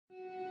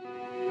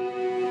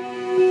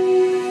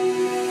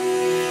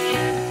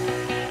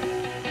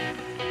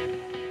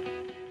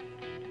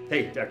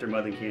Hey, Dr.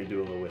 Mother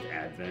Kandula with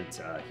Advent,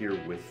 here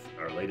with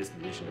our latest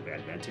edition of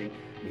Adventing.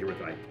 I'm here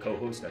with my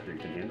co-host, Dr.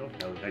 Ethan Handel.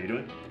 How you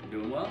doing?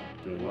 Doing well.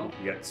 Doing well.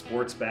 You got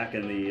sports back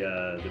in the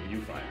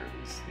viewfinder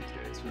these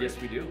days, right? Yes,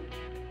 we do.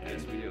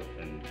 Yes, we do.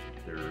 And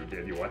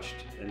have you watched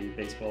any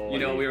baseball? You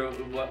know, we were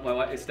my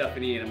wife,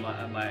 Stephanie and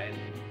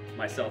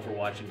myself were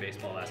watching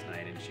baseball last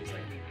night, and she's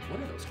like, "What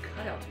are those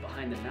cutouts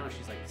behind the mound?"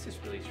 She's like, "This is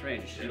really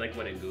strange." She like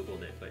went and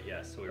Googled it, but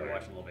yes, so we were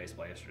watching a little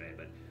baseball yesterday,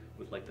 but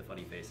with like the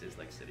funny faces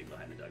like sitting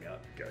behind the dugout.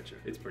 Gotcha.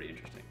 It's pretty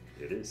interesting.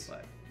 It is.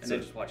 And then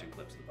just watching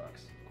clips of the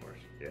Bucks, of course.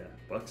 Yeah,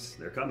 Bucks,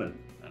 they're coming.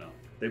 I know.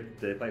 They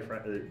play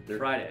Friday.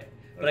 Friday.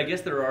 But I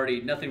guess they're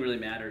already, nothing really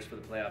matters for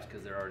the playoffs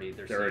because their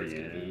series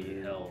going to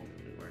be held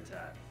where it's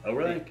at. Oh,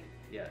 really?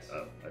 Yes.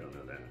 Oh, I don't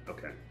know that.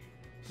 Okay.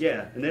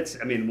 Yeah, and that's,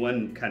 I mean,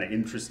 one kind of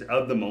interesting,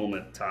 of the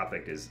moment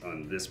topic is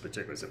on this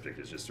particular subject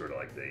is just sort of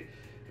like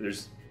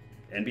there's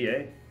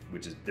NBA,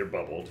 which is, they're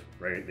bubbled,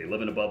 right? They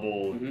live in a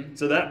bubble. Mm-hmm.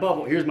 So that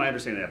bubble, here's my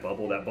understanding of that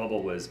bubble. That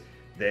bubble was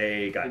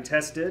they got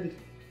tested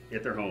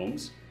at their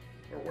homes,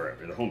 or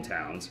wherever, the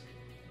hometowns.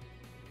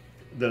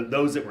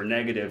 Those that were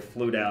negative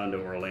flew down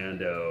to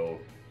Orlando,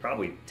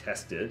 probably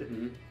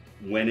tested,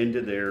 went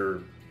into their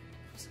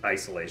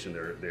isolation,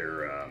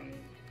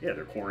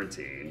 their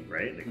quarantine,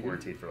 right? They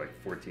quarantined for like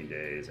 14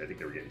 days. I think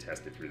they were getting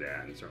tested through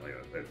that, and certainly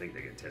I think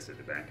they get tested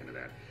at the back end of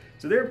that.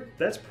 So they're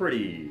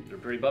pretty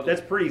bubbly.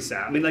 That's pretty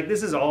sound. I mean, like,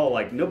 this is all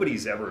like,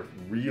 nobody's ever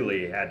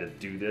really had to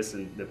do this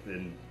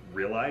in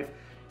real life.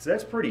 So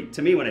that's pretty,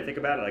 to me, when I think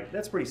about it, like,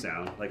 that's pretty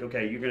sound. Like,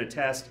 okay, you're gonna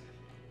test,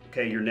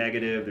 okay, you're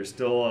negative. There's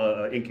still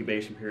an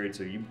incubation period,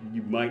 so you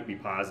might be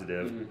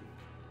positive,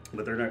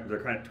 but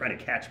they're kind of trying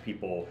to catch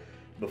people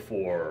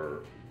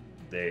before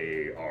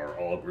they are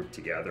all grouped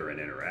together and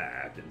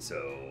interact,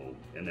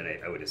 and then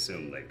I would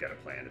assume they've got a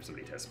plan if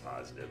somebody tests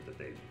positive that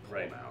they pull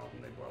them out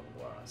and they blah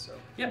blah blah. So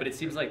yeah, but it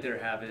seems like they're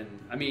having.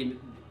 I mean,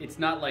 it's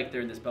not like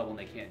they're in this bubble and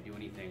they can't do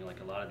anything. Like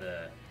a lot of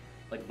the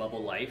like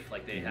bubble life,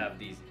 like they have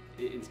these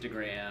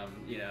Instagram,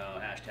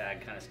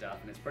 hashtag kind of stuff,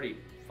 and it's pretty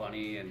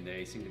funny, and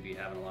they seem to be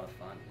having a lot of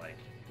fun. Like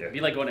it'd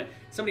be like going to,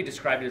 somebody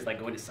described it as like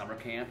going to summer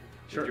camp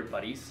with your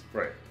buddies,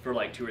 right, for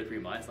like 2 or 3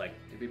 months. Like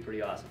it'd be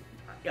pretty awesome.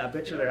 Yeah, I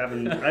bet you they're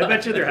having. I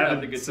bet you they're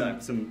having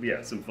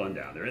some fun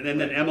down there. And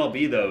then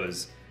MLB though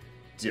is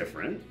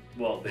different.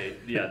 Well,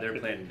 their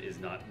plan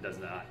does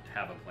not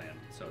have a plan,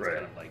 so it's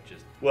kind of like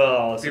just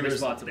be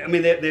responsible. I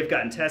mean, they've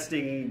gotten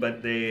testing,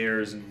 but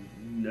there's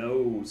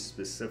no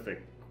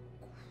specific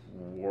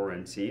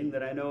quarantine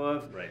that I know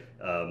of. Right.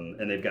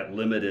 And they've got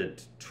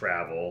limited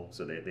travel,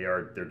 so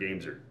their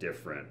games are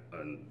different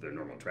on their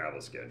normal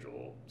travel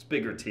schedule. It's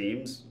bigger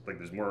teams. Like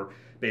there's more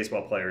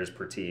baseball players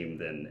per team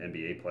than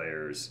NBA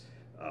players.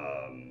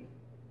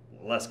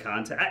 Less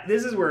contact.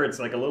 This is where it's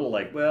like a little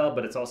like, well,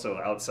 but it's also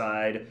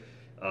outside.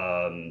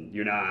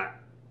 You're not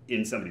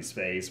in somebody's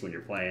face when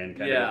you're playing,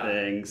 kind of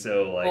thing.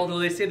 So like, although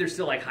they say they're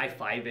still like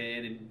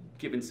high-fiving and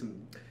giving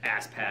some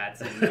ass pats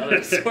and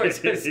other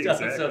sorts of stuff,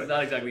 exactly. So it's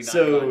not exactly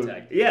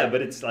non-contact. Yeah,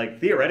 but it's like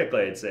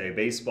theoretically, I'd say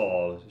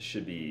baseball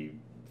should be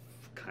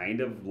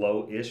kind of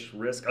low-ish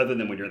risk, other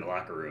than when you're in the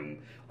locker room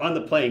on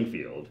the playing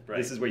field. Right.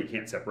 This is where you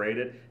can't separate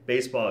it.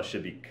 Baseball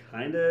should be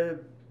kind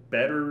of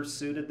better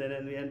suited than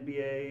in the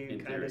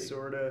NBA, kind of,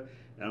 sort of.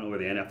 I don't know where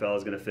the NFL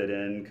is going to fit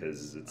in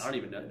because it's. I don't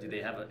even know. Do they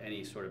have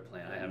any sort of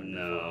plan? I haven't.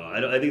 No,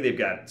 I think they've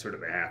got sort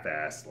of a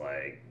half-assed,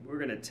 like, we're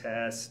going to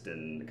test,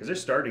 and because they're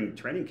starting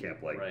training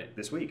camp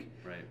this week.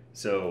 Right.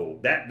 So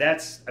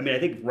that's. I mean, I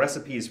think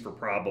recipes for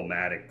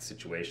problematic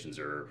situations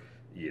are,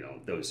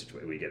 those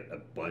situations we get a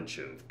bunch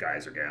of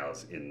guys or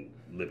gals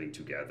living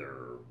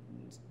together.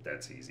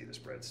 That's easy to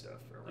spread stuff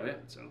around. Oh, yeah.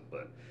 So,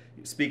 but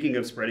speaking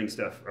of spreading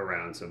stuff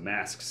around, so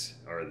masks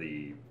are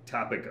the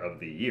topic of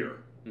the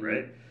year,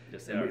 right?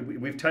 Yes, they are.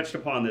 We've touched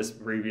upon this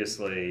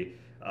previously.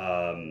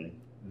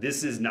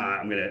 This is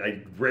not,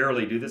 I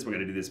rarely do this, we're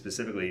going to do this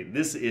specifically.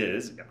 This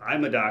is,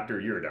 I'm a doctor,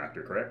 you're a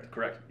doctor, correct?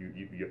 Correct.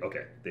 You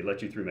okay, they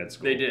let you through med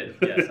school. They did,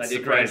 yes. I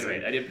did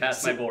graduate. I did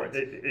pass my boards.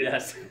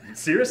 Yes.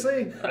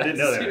 Seriously? I didn't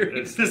know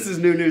that. This is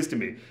new news to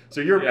me.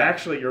 So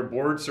you're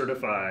board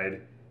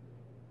certified,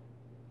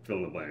 fill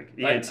in the blank.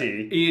 ENT.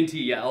 ENT,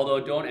 yeah.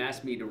 Although don't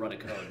ask me to run a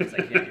code because I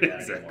can't do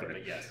that anymore.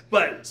 But yes.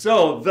 But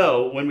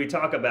so when we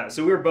talk about,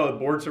 so we're both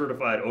board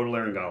certified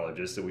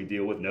otolaryngologists, so we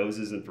deal with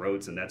noses and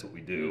throats, and that's what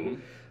we do.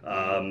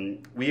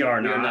 We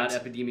are not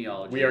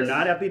epidemiologists. We are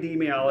not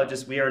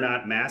epidemiologists. No. We are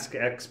not mask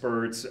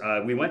experts.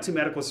 We went to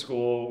medical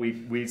school.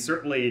 We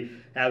certainly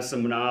have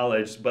some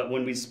knowledge, but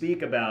when we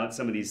speak about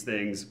some of these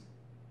things,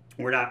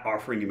 we're not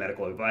offering you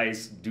medical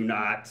advice. Do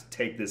not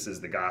take this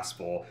as the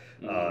gospel,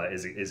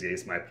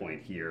 is my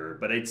point here.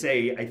 But I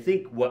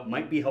think what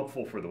might be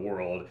helpful for the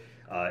world,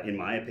 in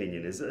my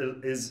opinion,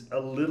 is a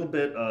little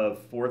bit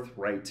of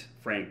forthright,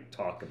 frank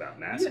talk about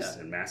masks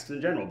and masks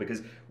in general.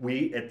 Because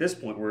at this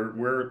point,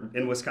 we're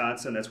in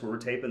Wisconsin. That's where we're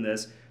taping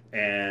this.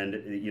 And,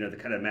 the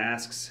kind of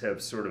masks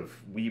have sort of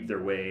weaved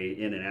their way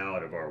in and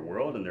out of our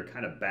world. And they're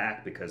kind of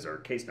back because our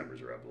case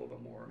numbers are up a little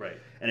bit more. Right.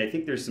 And I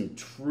think there's some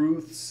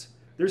truths.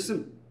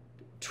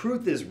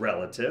 Truth is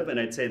relative, and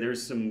I'd say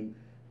there's some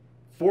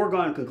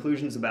foregone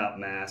conclusions about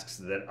masks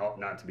that ought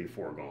not to be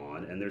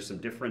foregone, and there's some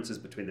differences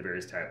between the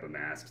various type of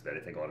masks that I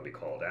think ought to be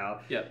called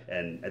out. Yep.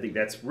 And I think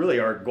that's really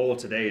our goal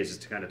today, is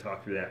just to kind of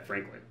talk through that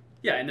frankly.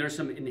 Yeah, and there's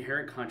some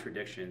inherent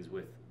contradictions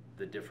with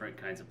the different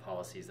kinds of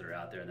policies that are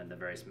out there and then the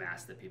various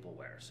masks that people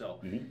wear. So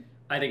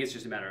I think it's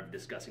just a matter of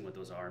discussing what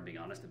those are and being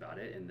honest about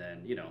it. And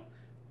then,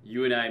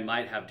 you and I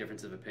might have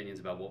differences of opinions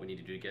about what we need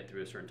to do to get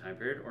through a certain time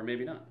period, or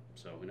maybe not.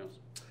 So who knows?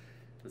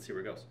 Let's see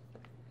where it goes.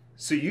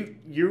 So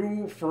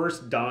you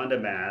first donned a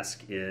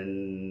mask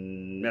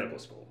in medical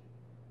school.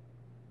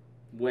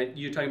 When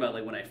you're talking about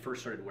like when I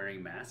first started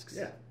wearing masks?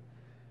 Yeah.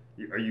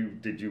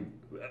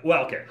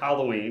 Well, okay,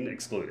 Halloween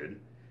excluded.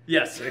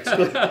 Yes.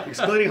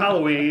 Excluding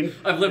Halloween.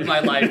 I've lived my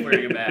life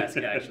wearing a mask,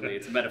 actually.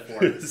 It's a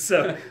metaphor.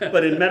 So,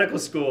 but in medical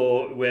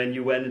school, when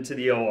you went into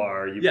the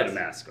OR, you Yes. put a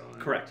mask on.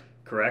 Correct.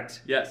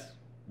 Correct? Yes.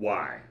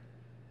 Why?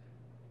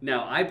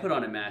 Now, I put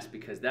on a mask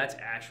because that's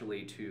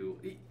actually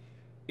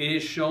it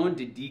is shown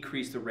to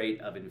decrease the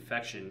rate of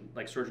infection,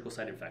 like surgical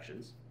site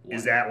infections. One.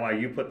 Is that why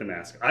you put the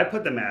mask? I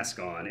put the mask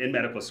on in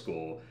medical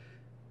school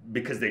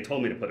because they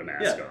told me to put a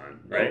mask on,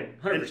 right?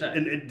 Oh, 100%.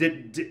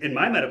 And in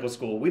my medical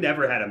school, we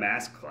never had a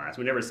mask class.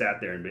 We never sat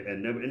there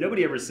and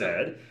nobody ever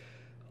said,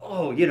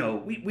 oh,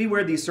 we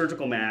wear these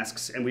surgical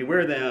masks and we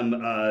wear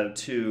them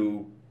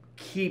to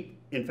keep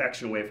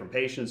infection away from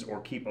patients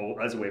or keep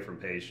us away from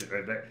patients.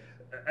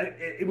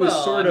 It was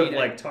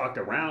talked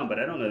around, but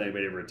I don't know that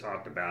anybody ever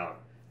talked about,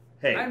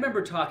 hey. I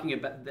remember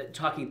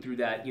talking through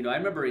that. I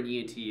remember in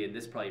ENT, and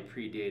this probably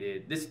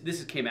predated,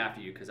 this came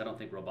after you because I don't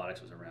think robotics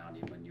was around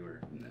even when you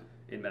were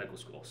in medical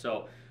school.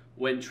 So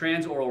when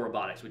transoral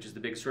robotics, which is the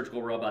big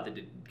surgical robot that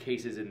did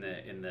cases in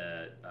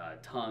the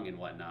tongue and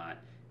whatnot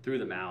through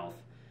the mouth,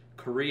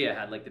 Korea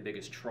had like the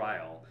biggest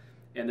trial,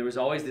 and there was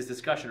always this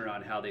discussion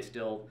around how they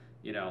still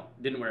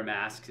didn't wear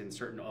masks in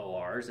certain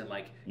ORs, and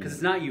because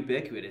it's not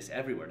ubiquitous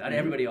everywhere. Not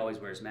everybody always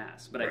wears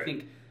masks, but I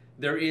think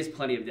there is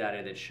plenty of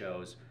data that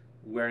shows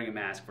wearing a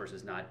mask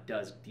versus not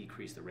does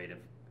decrease the rate of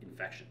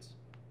infections,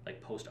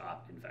 like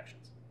post-op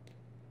infections.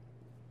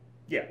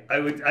 Yeah, I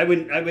would.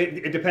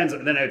 It depends.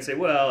 Then I would say,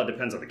 well, it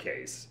depends on the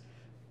case,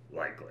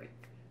 likely.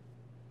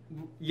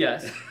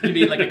 Yes, you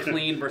mean like a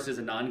clean versus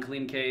a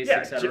non-clean case,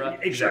 etc.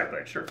 Exactly.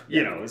 Sure.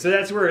 So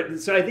that's where.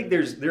 So I think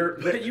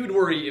But you would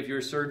worry if you're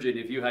a surgeon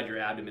if you had your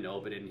abdomen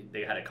open and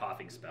they had a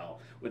coughing spell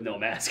with no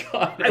mask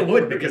on. I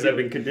would, because I've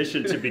been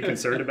conditioned to be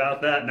concerned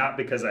about that, not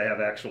because I have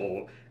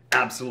actual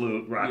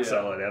absolute rock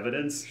solid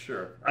evidence.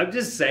 Sure. I'm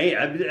just saying.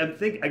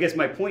 I guess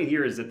my point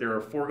here is that there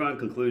are foregone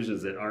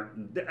conclusions that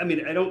aren't. I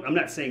mean, I'm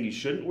not saying you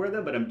shouldn't wear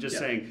them, but I'm just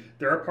saying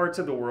there are parts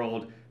of the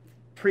world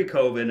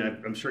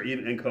pre-COVID, I'm sure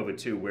even in COVID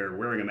too, where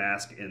wearing a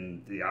mask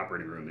in the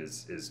operating room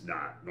is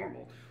not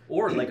normal.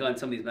 Or like on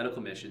some of these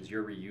medical missions,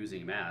 you're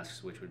reusing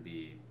masks, which would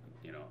be,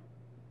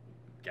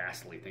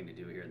 ghastly thing to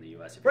do here in the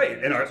U.S.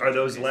 Right, and are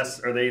those less?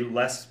 Are they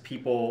less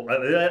people?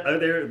 Are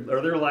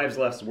their lives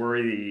less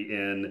worthy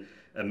in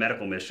a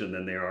medical mission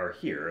than they are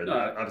here?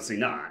 No, obviously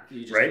not.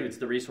 Right, it's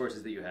the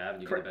resources that you have,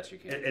 and you do the best you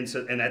can.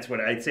 And that's what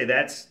I'd say.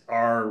 That's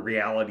our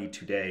reality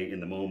today in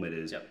the moment.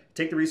 Is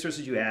take the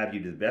resources you have, you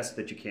do the best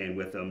that you can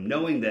with them,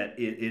 knowing that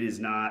it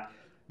is not.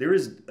 There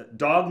is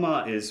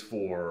dogma is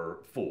for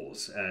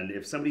fools, and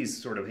if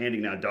somebody's sort of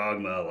handing down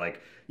dogma,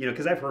 like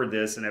because I've heard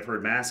this, and I've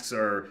heard masks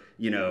are,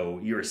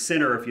 you're a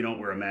sinner if you don't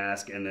wear a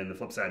mask, and then the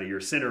flip side of you're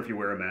a sinner if you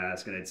wear a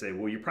mask, and I'd say,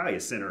 well, you're probably a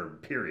sinner.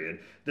 Period.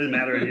 Doesn't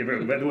matter if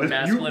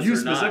you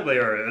specifically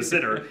are a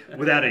sinner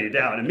without any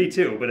doubt, and me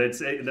too. But it's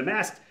the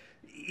mask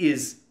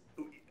is,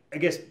 I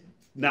guess,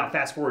 now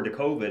fast forward to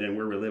COVID and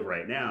where we live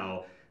right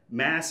now.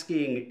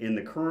 Masking in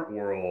the current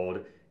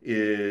world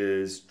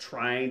is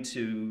trying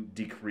to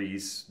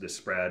decrease the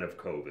spread of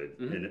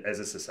COVID as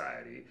a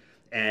society.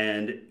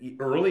 And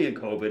early in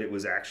COVID, it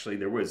was actually,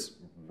 there was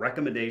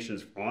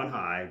recommendations on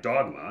high,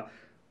 dogma,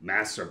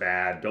 masks are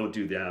bad, don't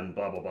do them,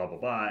 blah, blah, blah, blah,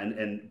 blah.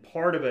 And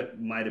part of it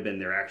might have been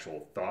their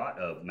actual thought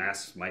of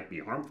masks might be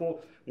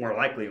harmful. More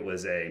likely it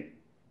was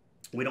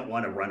we don't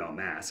want to run on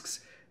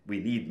masks. We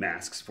need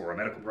masks for our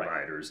medical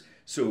providers.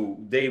 So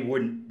they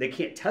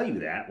can't tell you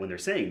that when they're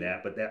saying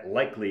that, but that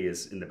likely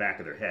is in the back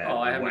of their head. Oh,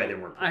 I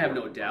have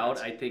no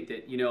doubt. I think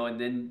that, and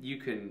then you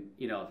can,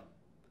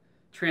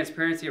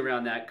 transparency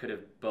around that could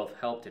have both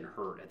helped and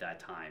hurt at that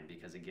time,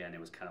 because again, it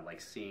was kind of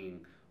like seeing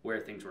where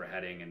things were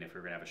heading, and if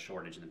we're going to have a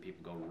shortage, and then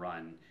people go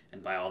run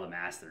and buy all the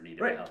masks that are needed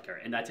for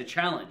healthcare. And that's a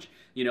challenge,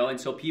 and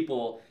so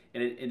people,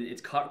 and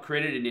it's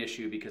created an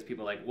issue because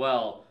people are like,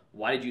 well,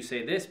 why did you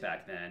say this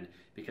back then?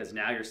 Because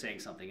now you're saying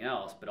something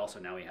else, but also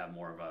now we have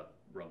more of a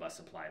robust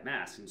supply of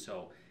masks. And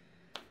so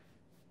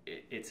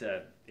it's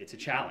a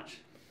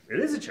challenge. It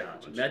is a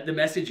challenge. The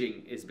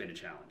messaging has been a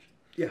challenge.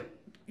 Yeah.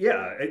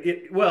 Yeah.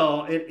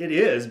 It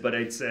is, but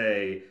I'd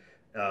say,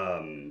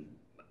 how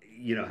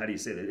do you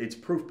say that? It's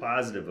proof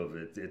positive of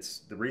it. It's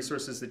the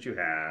resources that you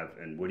have,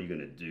 and what are you going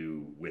to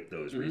do with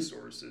those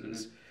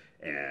resources?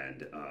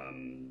 And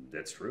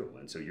that's true.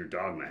 And so your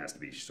dogma has to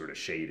be sort of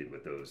shaded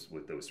with those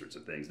sorts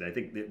of things. And I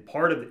think that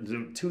part of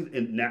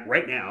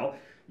right now,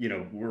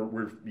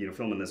 we're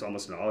filming this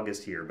almost in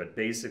August here, but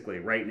basically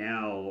right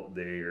now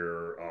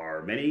there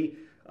are many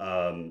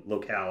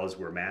locales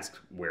where mask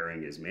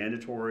wearing is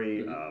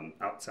mandatory,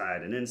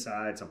 outside and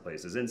inside, some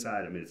places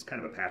inside. I mean, it's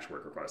kind of a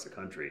patchwork across the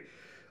country.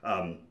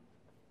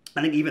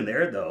 I think even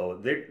there,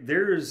 though,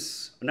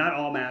 there's not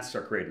all masks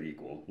are created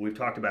equal. We've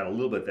talked about a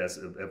little bit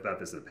about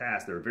this in the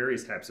past. There are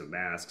various types of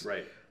masks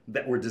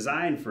that were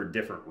designed for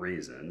different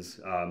reasons.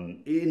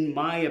 In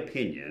my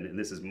opinion, and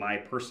this is my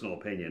personal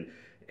opinion,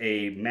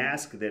 a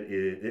mask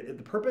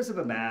the purpose of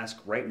a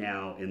mask right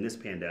now in this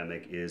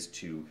pandemic is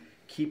to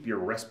keep your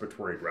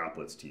respiratory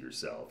droplets to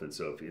yourself. And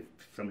so if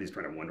somebody's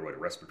trying to wonder what a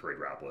respiratory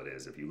droplet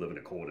is, if you live in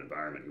a cold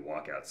environment, you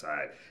walk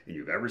outside and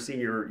you've ever seen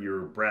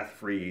your breath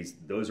freeze,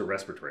 those are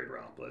respiratory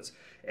droplets.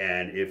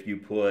 And if you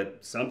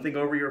put something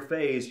over your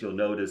face, you'll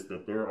notice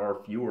that there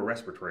are fewer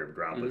respiratory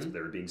droplets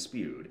that are being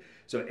spewed.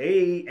 So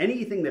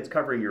anything that's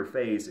covering your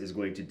face is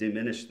going to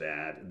diminish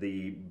that.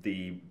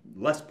 The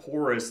less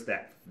porous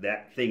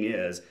that thing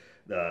is,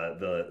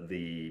 the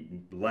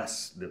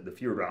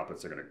fewer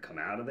droplets are going to come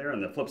out of there.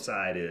 And the flip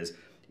side is,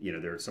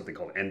 there's something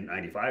called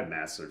N95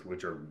 masks,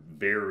 which are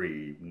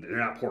they're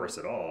not porous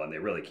at all, and they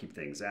really keep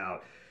things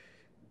out.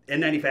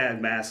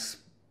 N95 masks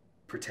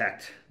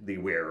protect the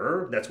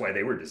wearer. That's why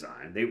they were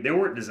designed. They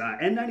weren't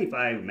designed.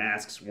 N95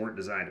 masks weren't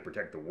designed to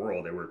protect the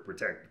world. They were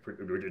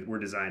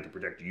designed to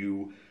protect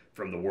you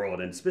from the world,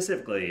 and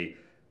specifically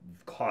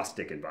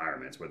caustic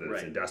environments, whether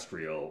it's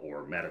industrial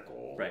or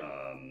medical.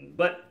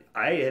 But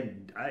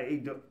have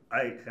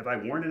I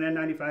worn an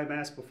N95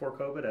 mask before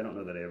COVID? I don't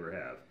know that I ever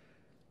have.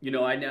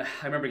 I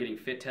remember getting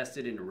fit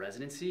tested in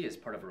residency as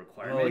part of a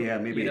requirement. Oh yeah,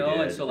 maybe I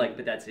did. And so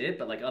but that's it.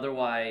 But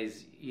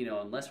otherwise,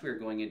 unless we were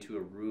going into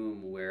a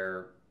room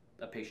where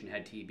a patient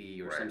had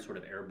TB or some sort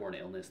of airborne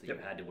illness that you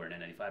had to wear an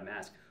N95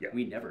 mask,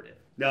 we never did.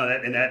 No,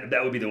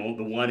 that would be the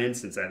one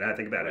instance that I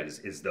think about it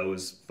is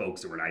those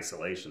folks that were in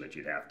isolation that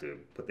you'd have to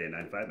put the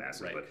N95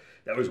 mask on. But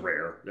that was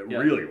rare,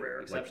 really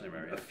rare, exceptionally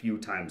rare, a few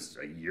times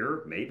a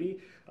year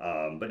maybe.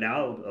 But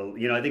now,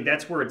 I think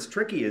that's where it's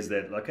tricky. Is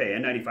that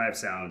N95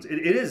 sounds it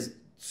is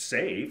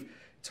safe.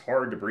 It's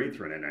hard to breathe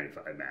through an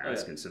N95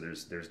 mask, and so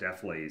there's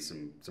definitely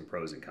some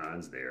pros and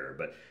cons there.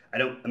 But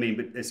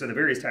so the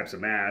various types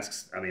of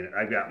masks.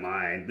 I've got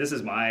mine. This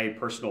is my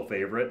personal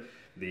favorite.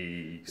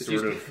 This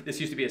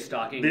used to be a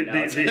stocking. The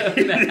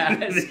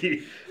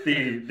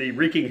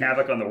wreaking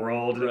havoc on the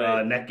world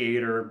neck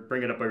gaiter.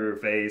 Bring it up over your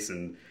face,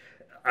 and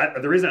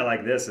the reason I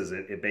like this is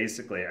it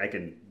basically I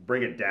can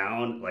bring it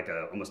down like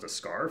almost a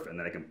scarf, and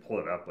then I can pull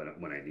it up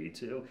when I need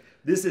to.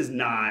 This is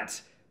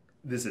not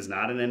an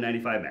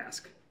N95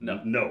 mask.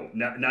 No,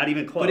 not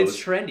even close. But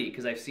it's trendy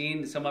because I've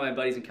seen some of my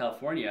buddies in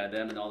California,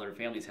 them and all their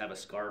families have a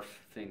scarf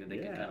thing that they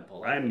can kind of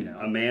pull up. I'm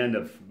a man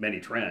of many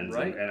trends,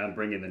 and I'm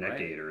bringing the neck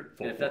gaiter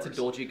full force. If that's a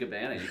Dolce &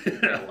 Gabbana, you can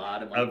get a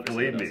lot of money.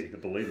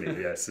 Believe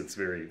me, yes, it's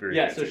very, very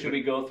so should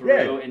we go through?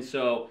 Yeah. And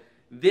so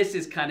this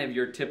is kind of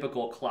your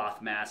typical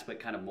cloth mask, but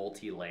kind of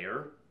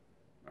multi-layer,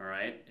 all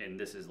right? And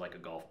this is like a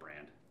golf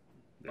brand.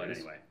 But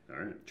anyway, all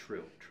right.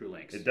 True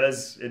links. It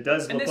does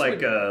look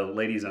like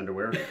ladies'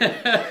 underwear.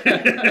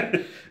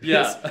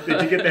 Yeah.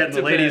 Did you get that in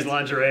the ladies'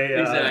 lingerie?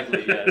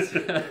 Exactly.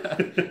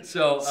 Yes.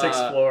 So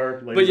sixth floor.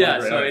 But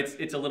lingerie. So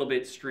it's a little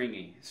bit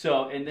stringy.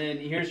 So and then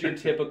here's your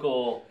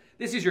typical.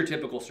 This is your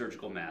typical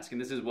surgical mask, and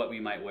this is what we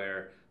might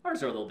wear.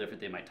 Ours are a little different.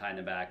 They might tie in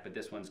the back, but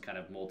this one's kind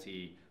of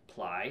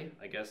multi-ply,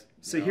 I guess.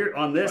 So here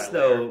on this,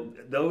 though,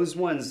 those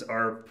ones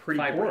are pretty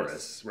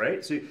porous,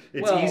 right? So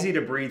it's easy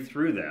to breathe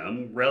through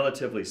them,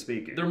 relatively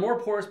speaking. They're more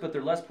porous, but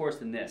they're less porous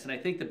than this. And I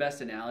think the best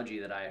analogy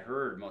that I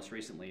heard most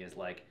recently is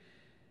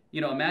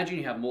imagine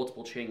you have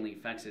multiple chain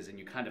link fences and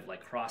you kind of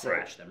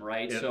cross-hatch them,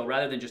 right? Yep. So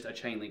rather than just a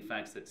chain link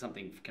fence that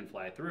something can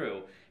fly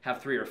through,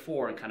 have 3 or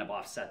 4 and kind of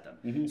offset them.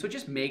 Mm-hmm. So it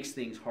just makes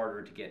things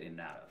harder to get in and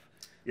out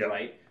of,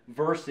 right?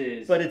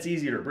 Versus... But it's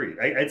easier to breathe.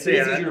 I'd say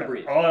it's easier to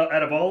breathe.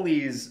 Out of all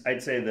these,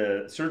 I'd say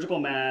the surgical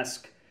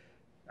mask,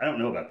 I don't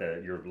know about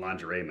your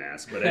lingerie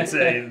mask, but I'd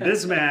say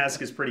this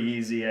mask is pretty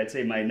easy. I'd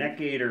say my neck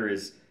gaiter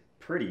is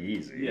pretty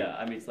easy.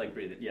 Yeah, it's like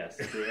breathing. Yes.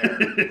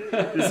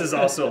 This is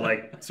also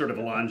sort of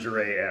a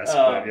lingerie-esque,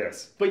 but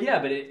yes. But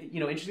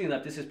interestingly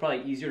enough, this is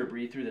probably easier to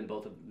breathe through than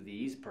both of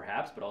these,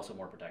 perhaps, but also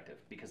more protective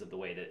because of the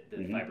way that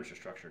the fibers are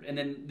structured. And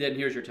then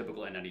here's your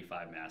typical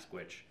N95 mask,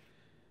 which,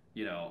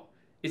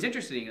 is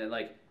interesting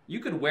that you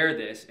could wear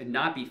this and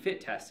not be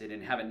fit tested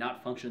and have it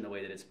not function the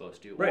way that it's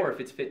supposed to. Right. Or if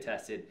it's fit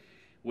tested,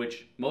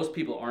 which most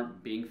people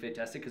aren't being fit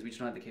tested because we just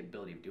don't have the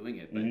capability of doing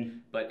it.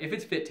 But if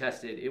it's fit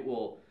tested, it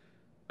will,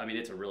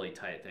 it's a really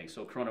tight thing.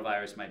 So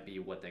coronavirus might be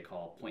what they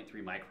call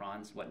 0.3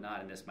 microns,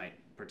 whatnot, and this might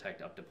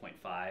protect up to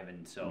 0.5.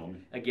 And so,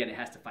 again, it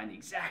has to find the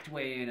exact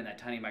way in that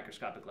tiny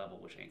microscopic level,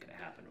 which ain't going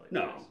to happen really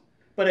fast.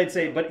 But I'd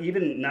say,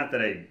 even not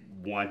that I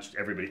want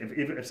everybody,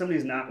 if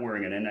somebody's not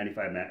wearing an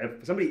N95 mask,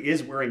 if somebody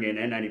is wearing an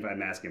N95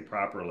 mask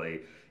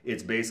improperly,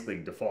 it's basically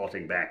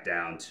defaulting back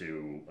down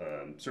to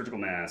surgical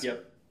mask.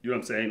 Yep. You know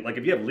what I'm saying?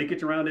 If you have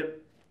leakage around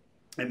it,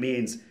 it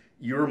means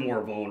you're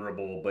more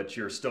vulnerable, but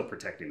you're still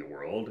protecting the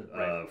world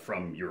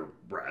from your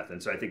breath.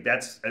 And so I think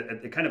that's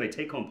a kind of a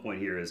take-home point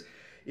here is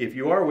if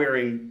you are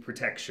wearing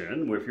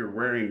protection, or if you're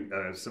wearing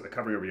a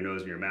covering over your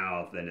nose and your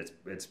mouth, then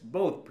it's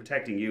both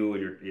protecting you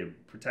and you're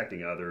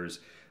protecting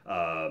others.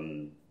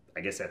 I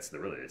guess that's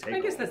really the take-home.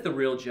 I guess that's the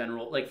real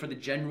general, like for the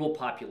general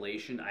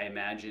population, I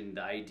imagine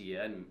the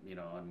idea, and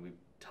and we've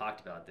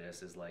talked about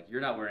this, is like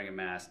you're not wearing a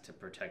mask to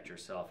protect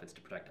yourself, it's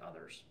to protect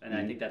others. And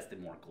I think that's the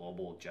more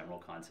global general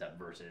concept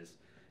versus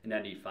an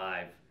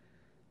N95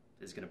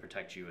 is going to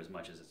protect you as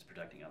much as it's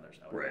protecting others,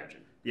 I would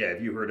imagine. Yeah,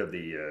 have you heard of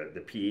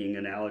the peeing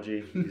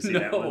analogy? You see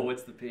that No, one?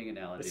 what's the peeing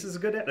analogy? This is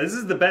good. This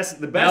is the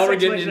best. Now we're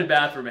getting into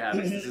bathroom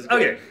habits. This is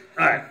great. Okay,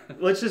 all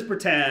right. Let's just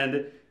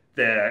pretend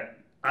that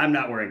I'm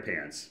not wearing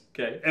pants.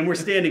 Okay. And we're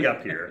standing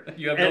up here.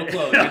 You have no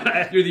clothes.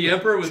 You're the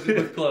emperor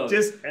with clothes.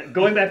 Just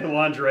going back to the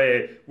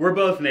lingerie, we're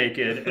both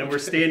naked and we're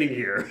standing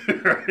here.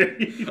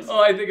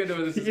 Oh, I think I know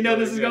where this is going. You know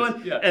this is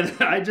going? Yeah. And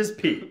I just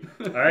pee.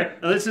 All right?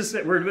 And let's just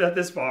say we're about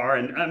this far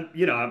and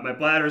my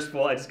bladder's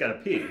full. I just got to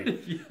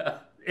pee. Yeah.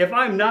 If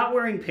I'm not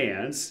wearing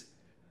pants,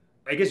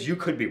 I guess you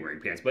could be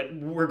wearing pants, but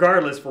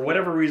regardless, for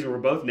whatever reason, we're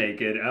both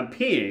naked and I'm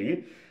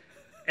peeing.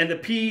 And the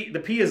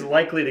pee is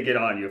likely to get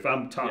on you if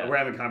I'm talking. We're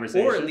having a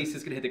conversation, or at least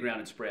it's going to hit the ground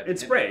and spray.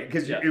 It's spray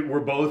because we're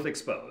both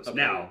exposed.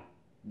 Okay.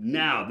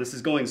 Now this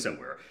is going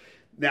somewhere.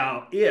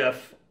 Now,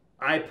 if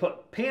I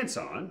put pants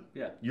on,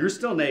 you're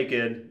still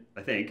naked,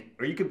 I think,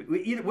 or you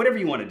could whatever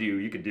you want to do,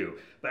 you could do.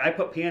 But I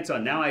put pants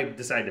on. Now I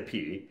decide to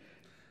pee.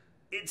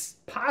 It's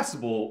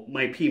possible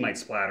my pee might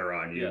splatter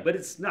on you, but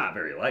it's not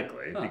very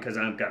likely because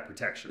I've got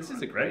protection. This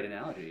is a great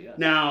analogy. Yeah.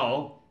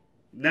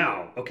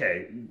 Now,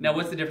 okay. Now,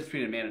 what's the difference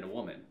between a man and a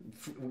woman?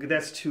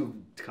 That's too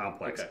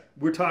complex. Okay.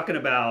 We're talking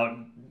about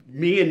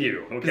me and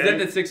you, okay? Because then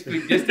the 6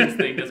 feet distance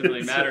thing doesn't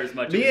really matter as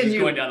much as just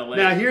going down a lane.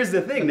 Now, here's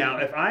the thing. Now,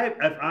 if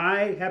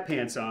I have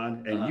pants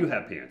on and you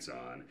have pants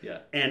on,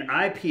 and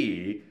I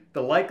pee,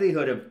 the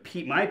likelihood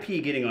of my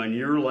pee getting on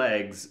your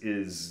legs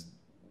is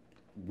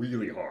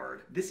really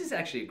hard. This is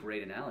actually a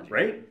great analogy.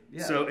 Right?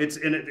 Yeah. So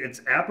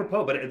it's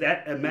apropos, but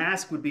a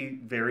mask would be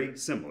very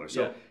similar.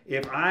 So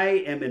if I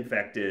am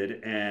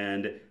infected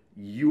and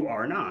you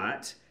are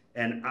not,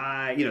 and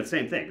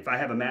same thing. If I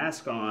have a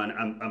mask on,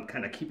 I'm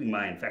kind of keeping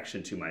my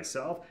infection to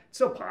myself. It's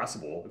still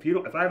possible.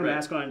 If I have a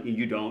mask on and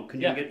you don't,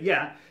 can you get?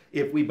 Yeah.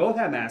 If we both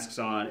have masks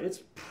on, it's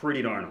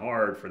pretty darn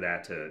hard for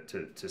that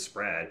to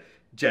spread,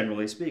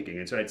 generally speaking.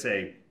 And so I'd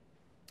say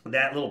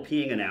that little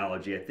peeing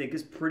analogy, I think,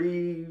 is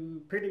pretty.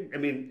 I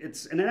mean,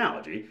 it's an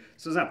analogy,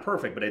 so it's not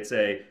perfect, but I'd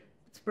say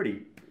it's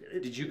pretty.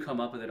 Did you come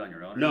up with it on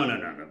your own?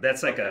 No.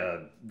 That's like I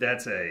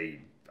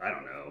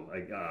don't know.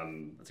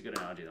 That's a good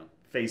analogy, though.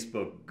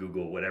 Facebook,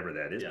 Google, whatever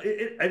that is. Yeah.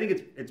 I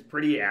think it's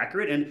pretty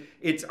accurate, and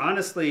it's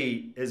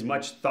honestly as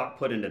much thought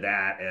put into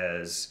that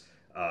as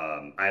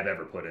I've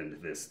ever put into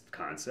this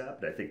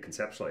concept. I think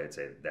conceptually, I'd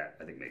say that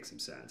makes some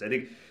sense. I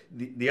think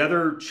the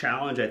other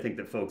challenge I think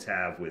that folks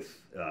have with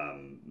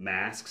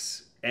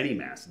masks, any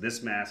mask,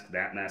 this mask,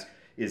 that mask,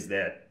 is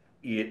that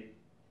it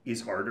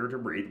is harder to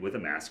breathe with a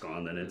mask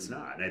on than it's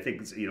not. And I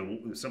think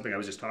something I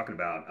was just talking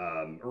about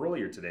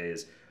earlier today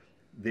is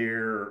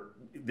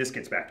this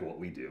gets back to what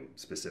we do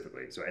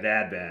specifically. So at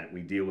Advent,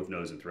 we deal with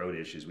nose and throat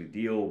issues. We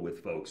deal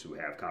with folks who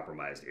have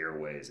compromised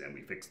airways, and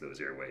we fix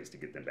those airways to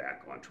get them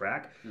back on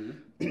track.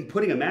 Mm-hmm.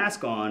 Putting a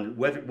mask on,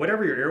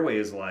 whatever your airway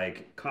is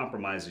like,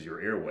 compromises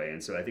your airway.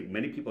 And so I think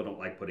many people don't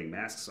like putting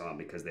masks on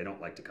because they don't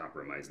like to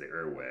compromise their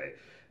airway.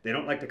 They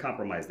don't like to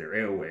compromise their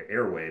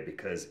airway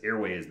because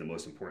airway is the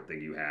most important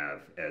thing you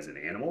have as an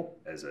animal,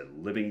 as a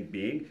living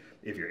being.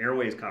 If your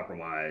airway is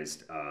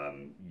compromised,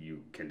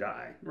 you can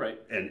die. Right.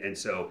 And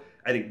so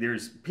I think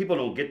people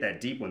don't get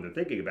that deep when they're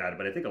thinking about it,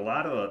 but I think a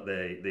lot of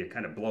the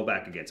kind of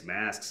blowback against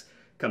masks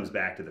comes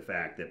back to the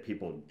fact that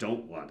people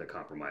don't want to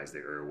compromise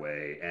their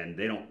airway, and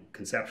they don't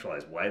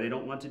conceptualize why they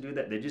don't want to do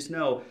that. They just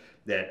know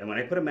that, and when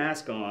I put a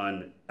mask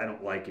on, I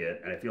don't like it,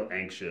 and I feel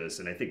anxious,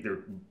 and I think there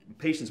are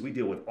patients we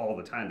deal with all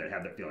the time that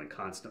have that feeling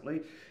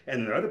constantly,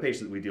 and there are other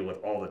patients we deal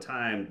with all the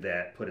time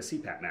that put a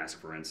CPAP mask,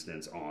 for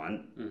instance,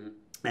 on,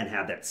 and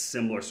have that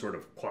similar sort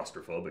of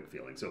claustrophobic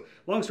feeling. So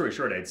long story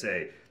short, I'd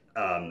say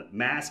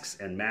masks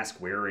and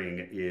mask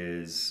wearing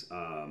is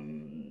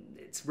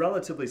it's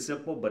relatively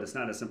simple, but it's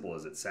not as simple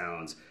as it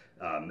sounds.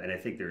 And I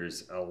think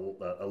there's a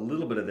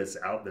little bit of this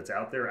that's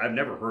out there. I've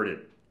never heard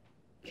it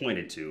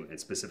pointed to, and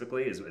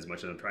specifically as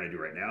much as I'm trying to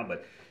do right now.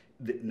 But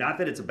not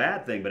that it's a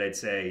bad thing, but I'd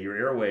say your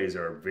airways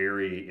are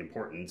very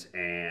important,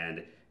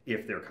 and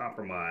if they're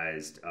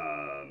compromised,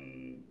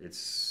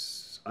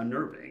 it's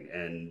unnerving,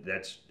 and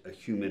that's a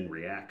human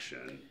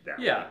reaction.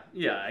 Yeah.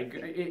 I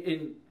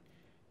agree.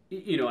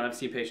 And I've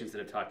seen patients that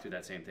have talked through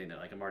that same thing, that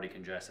like, I'm already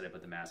congested, I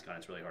put the mask on,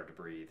 it's really hard to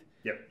breathe.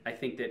 Yep. I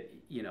think that,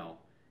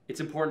 it's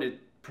important to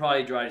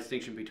probably draw a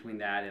distinction between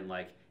that and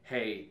like,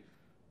 hey,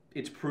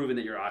 it's proven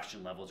that your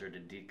oxygen levels are to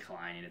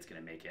decline and it's going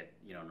to make it,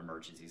 an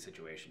emergency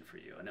situation for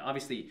you. And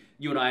obviously,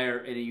 you and I are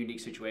in a unique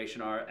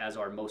situation, as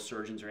are most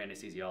surgeons or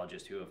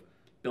anesthesiologists who have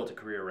built a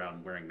career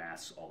around wearing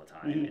masks all the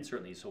time. And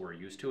certainly, so we're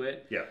used to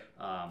it. Yeah.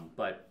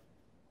 But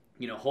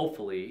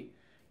hopefully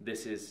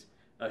this is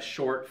a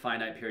short,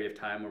 finite period of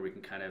time where we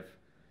can kind of,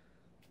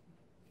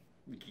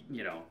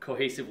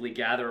 cohesively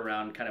gather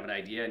around kind of an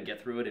idea and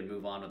get through it and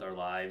move on with our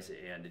lives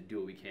and do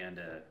what we can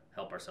to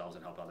help ourselves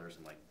and help others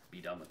and be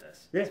done with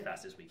this as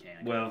fast as we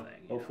can. Well,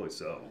 hopefully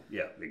so.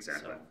 Yeah,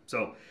 exactly.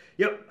 So,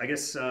 yep, I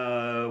guess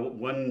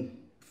one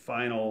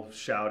final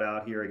shout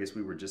out here. I guess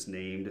we were just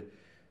named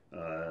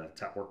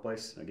top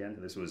workplace again.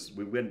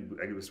 We've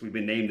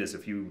been named this a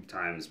few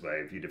times by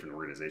a few different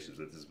organizations,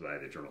 but this is by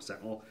the Journal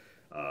Sentinel.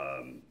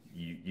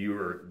 You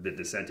were the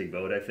dissenting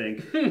vote, I think.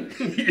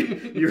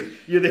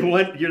 you're the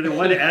one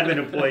admin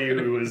employee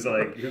who was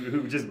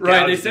who just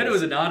right. They said it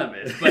was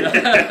anonymous, but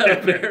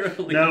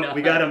apparently no. Not.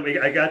 We got him.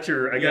 I got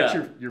your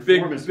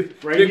form is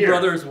right big here.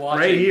 Brother's watching.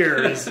 Right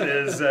here is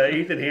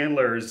Ethan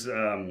Handler's.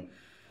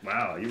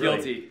 Wow, you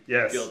guilty. Really,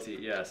 yes, guilty.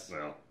 Yes.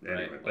 Well,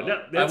 anyway, right. but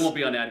well, I won't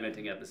be on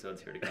adventing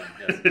episodes here to come.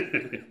 Yes.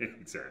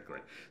 Exactly.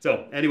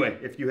 So anyway,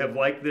 if you have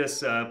liked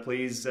this,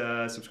 please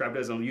subscribe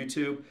to us on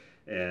YouTube.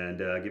 And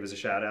give us a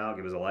shout out,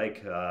 give us a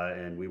like,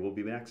 and we will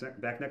be back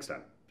next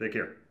time. Take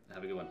care.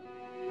 Have a good one.